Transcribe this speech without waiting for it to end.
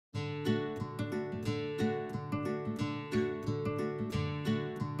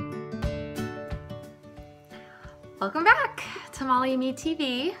Welcome back to Mollie and Me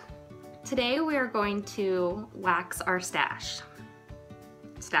TV. Today we are going to wax our stashes.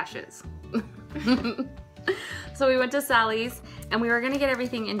 So we went to Sally's and we were gonna get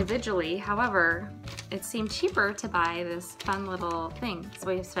everything individually. However, it seemed cheaper to buy this fun little thing. So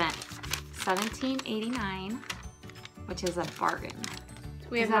we've spent $17.89, which is a bargain.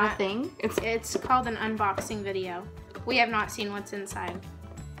 Is that a thing? It's called an unboxing video. We have not seen what's inside.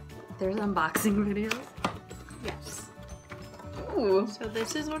 There's unboxing videos? Yes. Ooh. So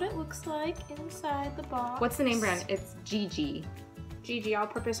this is what it looks like inside the box. What's the name brand? It's Gigi. Gigi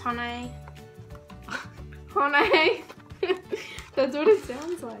All-Purpose Honey. Honey. That's what it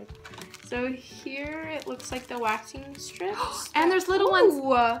sounds like. So here it looks like the waxing strips. And there's little ones.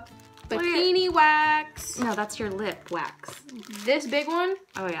 Bikini wax. No, that's your lip wax. This big one?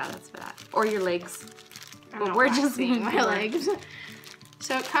 Oh yeah, that's for that. Or your legs. But we're just seeing my legs.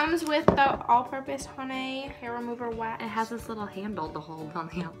 So it comes with the all-purpose honey hair remover wax. It has this little handle to hold on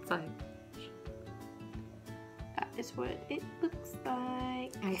the outside. That is what it looks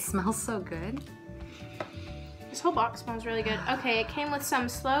like. And it smells so good. This whole box smells really good. Okay, it came with some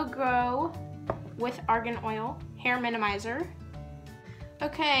Slow Grow with argan oil, hair minimizer.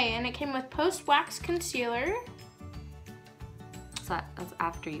 Okay, and it came with post-wax concealer. So that's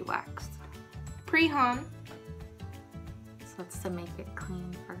after you waxed. Pre-hum. So that's to make it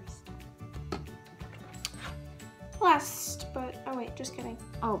clean first. Last, but, oh wait, just kidding.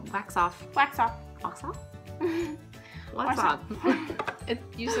 Oh, wax off. Wax off. Wax off? Wax on.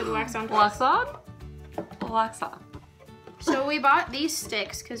 You said wax on. Wax on? Wax off. So we bought these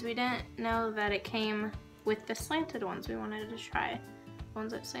sticks because we didn't know that it came with the slanted ones. We wanted to try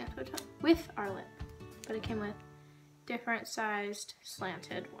ones that slant with our lip. But it came with different sized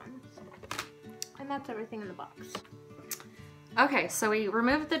slanted ones. And that's everything in the box. Okay, so we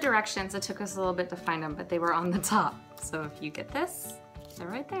removed the directions. It took us a little bit to find them, but they were on the top. So if you get this, they're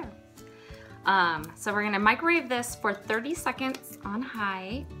right there. So we're gonna microwave this for 30 seconds on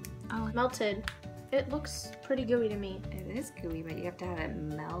high. Oh, Melted. It looks pretty gooey to me. It is gooey, but you have to have it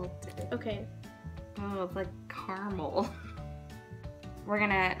melted. Okay. Oh, it's like caramel. We're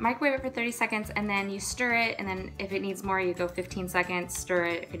gonna microwave it for 30 seconds and then you stir it, and then if it needs more, you go 15 seconds, stir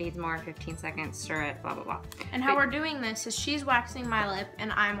it. If it needs more, 15 seconds, stir it, blah, blah, blah. And how we're doing this is she's waxing my lip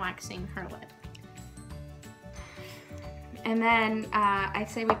and I'm waxing her lip. And then I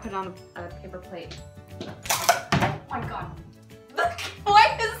say we put on a paper plate. Oh my God.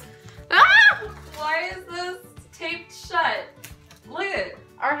 Why is this taped shut? Look at it.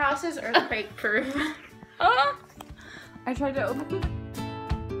 Our house is earthquake proof. I tried to open it.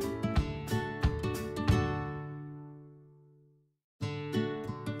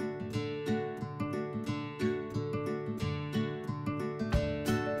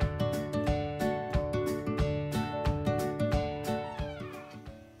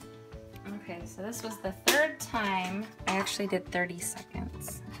 Okay, so this was the third time. I actually did 30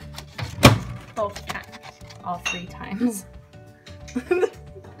 seconds. Both times. All 3 times.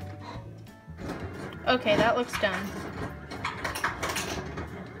 Okay, that looks done.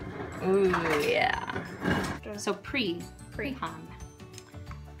 Ooh, yeah. So pre-hum.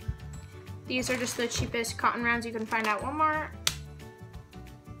 These are just the cheapest cotton rounds you can find at Walmart.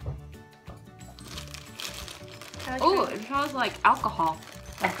 Oh, it smells like alcohol.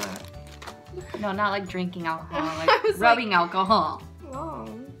 Like no, not like drinking alcohol, like rubbing alcohol. Whoa.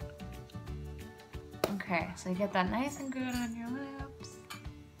 Okay, so you get that nice and good on your lips.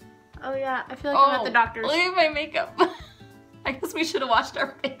 Oh yeah, I feel like I'm at the doctor's. Look at my makeup. I guess we should have washed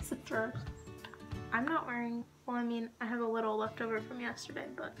our faces first. I'm not wearing, well, I mean, I have a little left over from yesterday,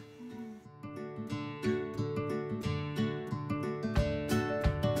 but.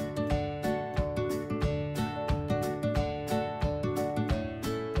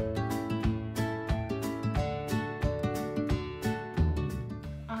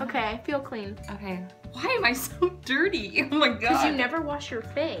 Okay, I feel clean. Okay. Why am I so dirty? Oh my God. Because you never wash your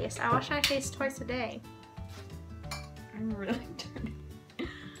face. I wash my face twice a day. I'm really dirty.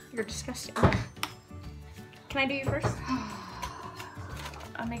 You're disgusting. Can I do you first?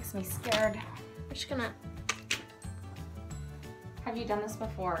 That makes me scared. I'm just gonna. Have you done this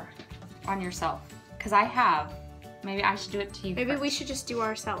before on yourself? Because I have. Maybe I should do it to you Maybe first. we should just do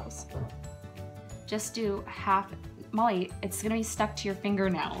ourselves. Just do half. Mollie, it's gonna be stuck to your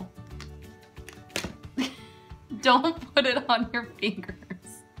fingernail. Don't put it on your fingers.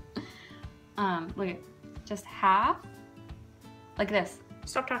 Look at, just half, like this.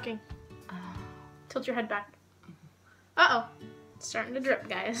 Stop talking. Tilt your head back. Uh-oh. It's starting to drip,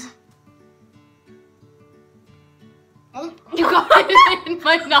 guys. You got it in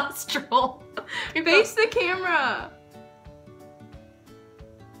my nostril. Face the camera.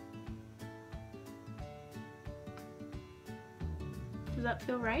 Does that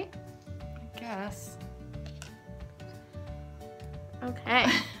feel right? I guess. Okay.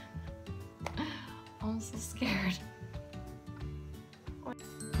 I'm so scared.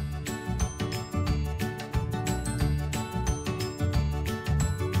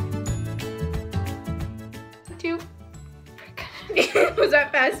 Two. Was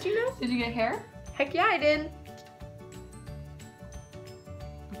that fast, you know? Did you get hair? Heck yeah, I did.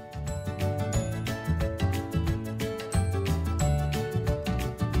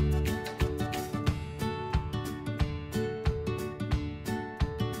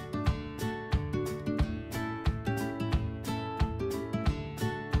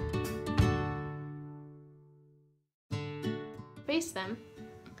 Face them.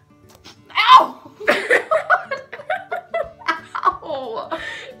 Ow! Ow!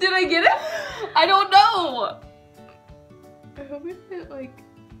 Did I get it? I don't know. I hope it didn't like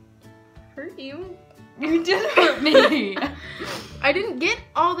hurt you. You did hurt me. I didn't get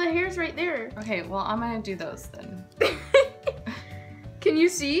all the hairs right there. Okay, well I'm gonna do those then. Can you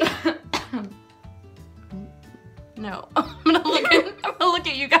see? No. I'm gonna look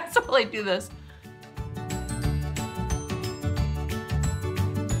at you guys while I do this.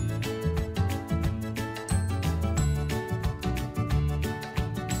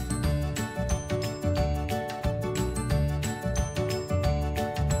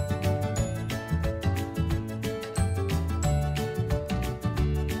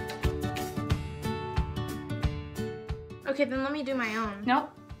 Okay, then let me do my own. Nope.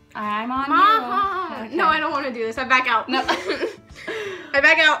 I'm on Mom! you. Okay. No, I don't want to do this. I back out. No. I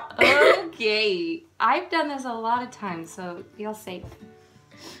back out. Okay. I've done this a lot of times, so feel safe.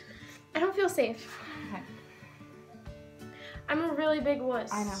 I don't feel safe. Okay. I'm a really big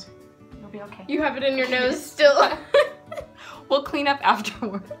wuss. I know. You'll be okay. You have it in your nose still. We'll clean up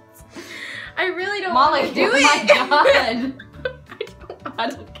afterwards. I really don't Mollie, want to do oh it. my God. I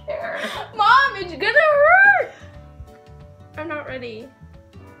don't care. Mom, it's gonna hurt. I'm not ready.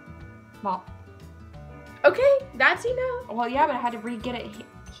 Well, okay, that's enough. well, yeah, but I had to re-get it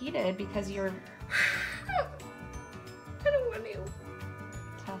heated because you're I don't want to.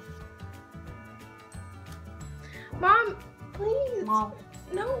 tough. Mom, please. Mom.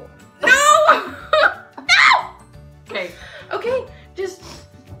 No. No! No! Okay. Okay, just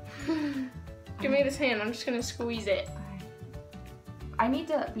give me this hand. I'm just gonna squeeze it. I need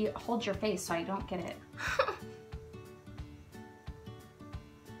to hold your face so I don't get it.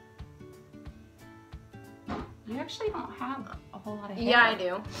 You actually don't have a whole lot of hair. Yeah, I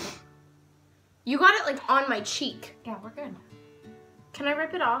do. You got it like on my cheek. Yeah, we're good. Can I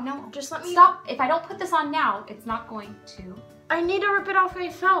rip it off? No. Just let me. Stop. If I don't put this on now, it's not going to. I need to rip it off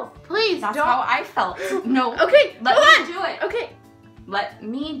myself. Please That's don't. how I felt. No. Okay, Let hold me on. do it. Okay. Let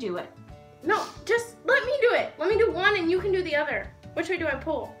me do it. No, just let me do it. Let me do one and you can do the other. Which way do I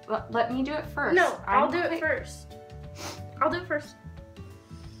pull? Let me do it first. No, I'll do it quick. first. I'll do it first.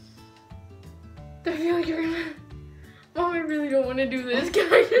 I feel like you're gonna... Mom, I really don't want to do this. Can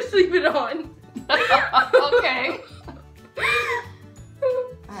I just leave it on? Okay.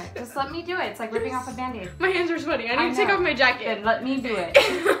 Alright, just let me do it. It's like ripping off a band-aid. My hands are sweaty. I need to take know. off my jacket. Then let me do it.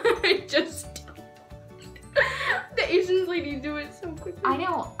 I just... The Asian ladies do it so quickly. I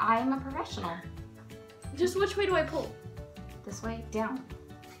know. I'm a professional. Just which way do I pull? This way, down.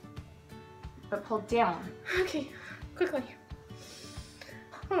 But pull down. Okay, quickly.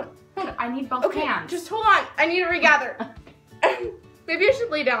 Hold on. I need both Okay, hands. just hold on. I need to regather. Maybe I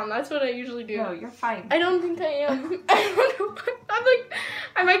should lay down. That's what I usually do. No, you're fine. I don't think I am. I don't know. I'm like,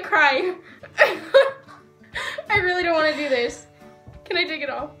 I might cry. I really don't want to do this. Can I take it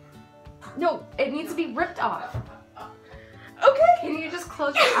off? No, it needs to be ripped off. Okay. Can you just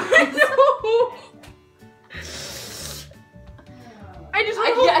close your eyes? No. I just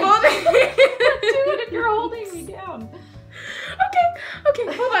want to Yeah, hold both. Dude, if you're holding me down. Okay,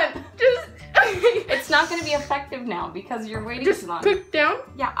 hold on. Just. It's not going to be effective now because you're waiting Just too long. click down.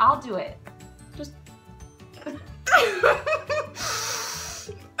 Yeah, I'll do it. Just.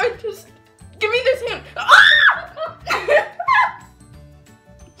 I just. Give me this hand.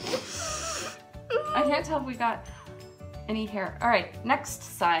 I can't tell if we got any hair. All right, next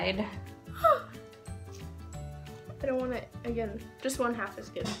side. I don't want it again. Just one half is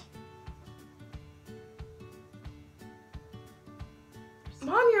good.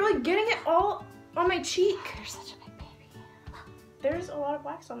 Mom, you're like getting it all on my cheek. You're such a big baby. There's a lot of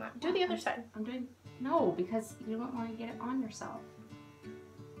wax on that. Do the other side. I'm doing, no, because you don't want to get it on yourself.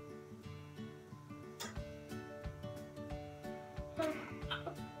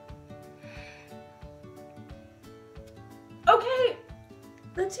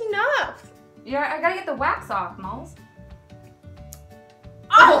 That's enough. Yeah, I gotta get the wax off, Malls.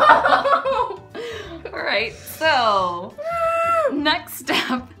 Oh! All right, so next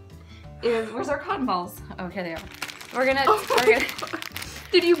step is, where's our cotton balls? Okay, they are. We're gonna.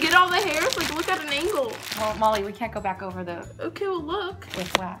 Did you get all the hairs? Like, look at an angle. Well, Molly, we can't go back over the. Okay, well, look.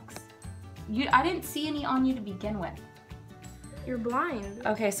 With wax. I didn't see any on you to begin with. You're blind.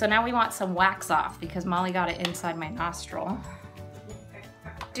 Okay, so now we want some wax off because Molly got it inside my nostril.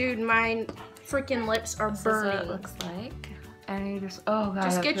 Dude, my freaking lips are This burning. is what it looks like. And you just, oh god.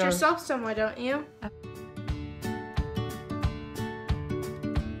 Just get yourself some, why don't you?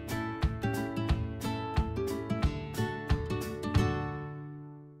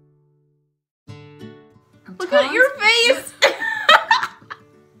 Look at your face!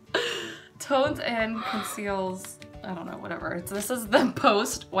 Tones and conceals, I don't know, whatever. This is the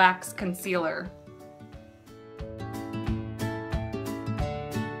post-wax concealer.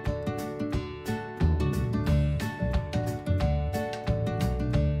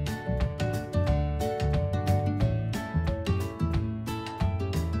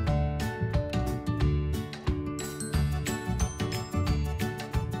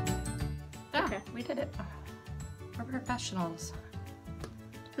 Okay. We did it. We're professionals.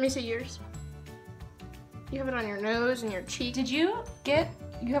 Let me see yours. You have it on your nose and your cheek. Did you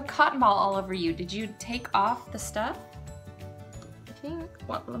have cotton ball all over you. Did you take off the stuff? I think.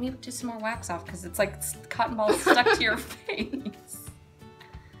 Well, let me do some more wax off because it's like cotton ball stuck to your face.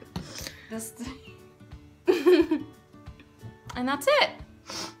 This. And that's it.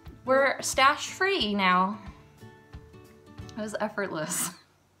 We're stash free now. It was effortless.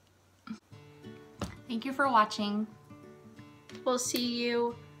 Thank you for watching. We'll see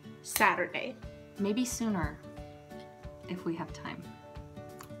you Saturday. Maybe sooner, if we have time.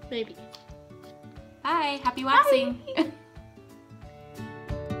 Maybe. Bye, happy waxing. Bye.